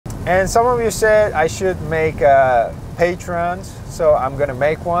And some of you said I should make Patreons, so I'm gonna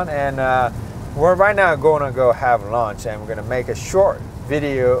make one. And we're right now gonna go have lunch, and we're gonna make a short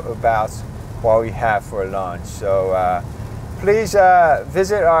video about what we have for lunch. So please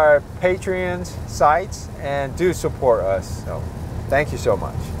visit our Patreon sites and do support us. So thank you so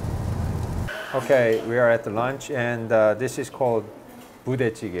much. Okay, we are at the lunch, and this is called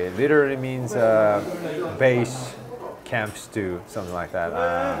budae-jjigae. Literally means base camp stew, something like that.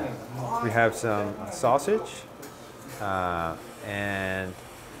 We have some sausage and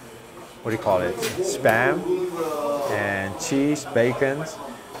what do you call it? Spam and cheese, bacon.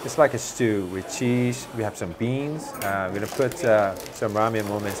 It's like a stew with cheese. We have some beans. We're gonna put some ramen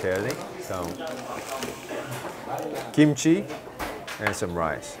momentarily. Some kimchi and some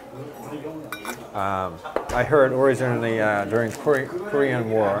rice. I heard originally during Korean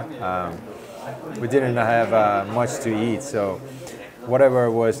War, we didn't have much to eat, so whatever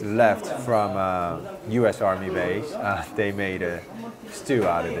was left from U.S. Army base, they made a stew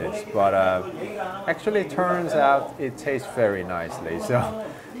out of this. But actually, it turns out it tastes very nicely. So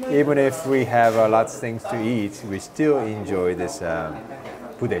even if we have lots of things to eat, we still enjoy this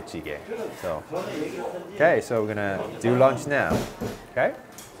budae-jjigae. So, okay, so we're gonna do lunch now. Okay.